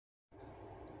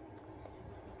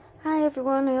Hi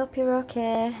everyone, I hope you're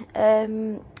okay.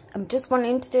 I'm just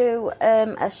wanting to do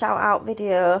a shout out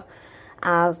video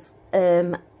as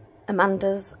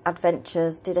Amanda's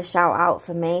Adventures did a shout out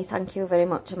for me. Thank you very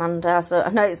much, Amanda. So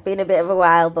I know it's been a bit of a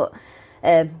while, but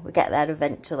we get there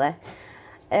eventually.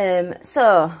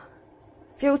 So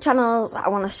few channels I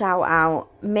want to shout out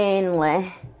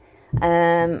mainly.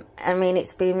 I mean,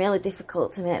 it's been really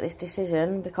difficult to make this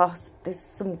decision because there's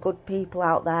some good people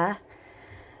out there.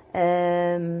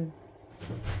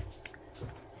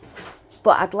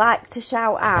 But I'd like to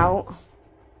shout out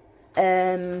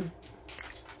Right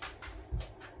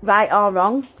or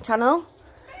Wrong channel.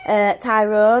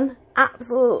 Tyrone,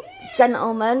 absolute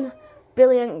gentleman,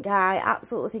 brilliant guy,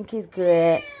 absolutely think he's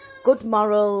great, good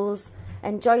morals,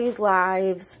 enjoy his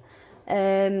lives.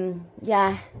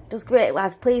 Yeah, does great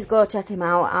lives. Please go check him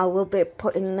out. I will be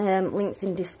putting links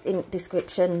in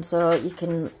description so you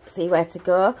can see where to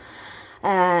go.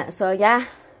 So yeah,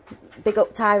 big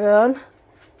up Tyrone,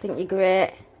 think you're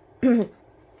great.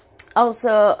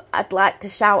 Also, I'd like to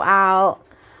shout out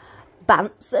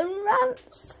Bants and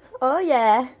Rants. Oh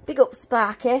yeah, big up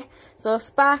Sparky. So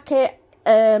Sparky,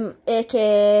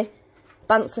 aka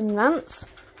Bants and Rants,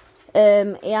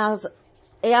 he has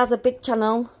a big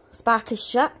channel, Sparky's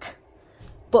Shack,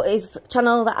 but his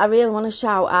channel that I really want to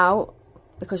shout out,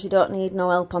 because you don't need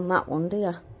no help on that one, do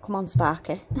you? Come on,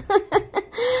 Sparky.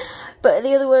 But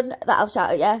the other one that I'll shout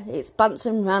out, yeah, it's Bants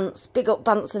and Rants. Big up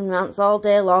Bants and Rants all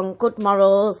day long. Good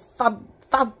morals, fab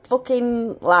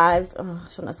fucking lives. Oh, I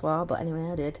shouldn't have swore, but anyway,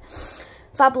 I did.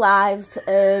 Fab lives,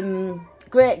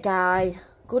 great guy,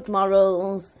 good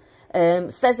morals,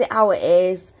 says it how it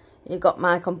is. You got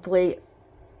my complete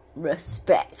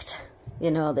respect,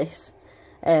 you know this.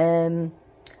 Then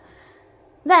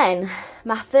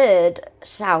my third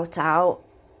shout out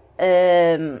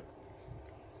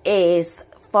is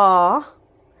for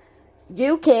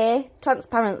UK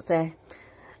transparency.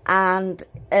 And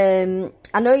I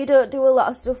know you don't do a lot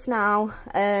of stuff now.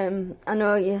 I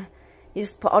know you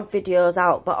just put odd videos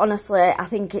out, but honestly I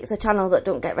think it's a channel that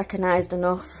don't get recognised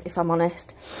enough, if I'm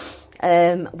honest.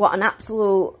 What an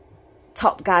absolute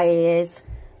top guy he is.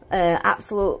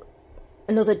 Absolute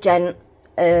another gent.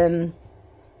 You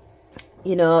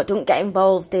know, don't get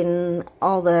involved in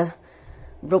all the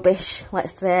rubbish,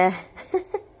 let's say.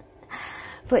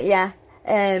 But yeah,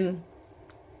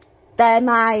 they're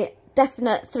my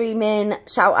definite three main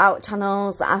shout out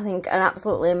channels that I think are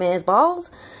absolutely amazeballs.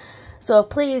 So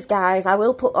please guys, I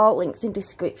will put all links in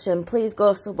description. Please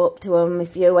go sub up to them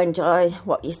if you enjoy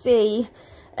what you see.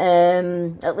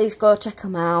 At least go check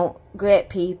them out. Great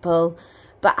people.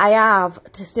 But I have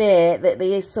to say that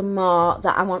there is some more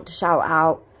that I want to shout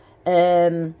out.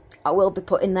 I will be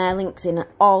putting their links in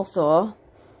also.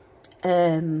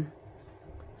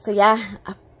 So yeah,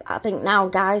 I think now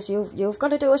guys, you've got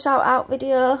to do a shout out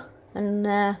video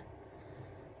and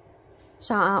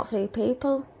shout out 3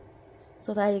 people.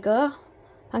 So there you go.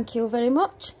 Thank you very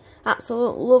much.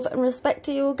 Absolute love and respect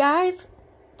to you guys.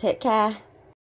 Take care.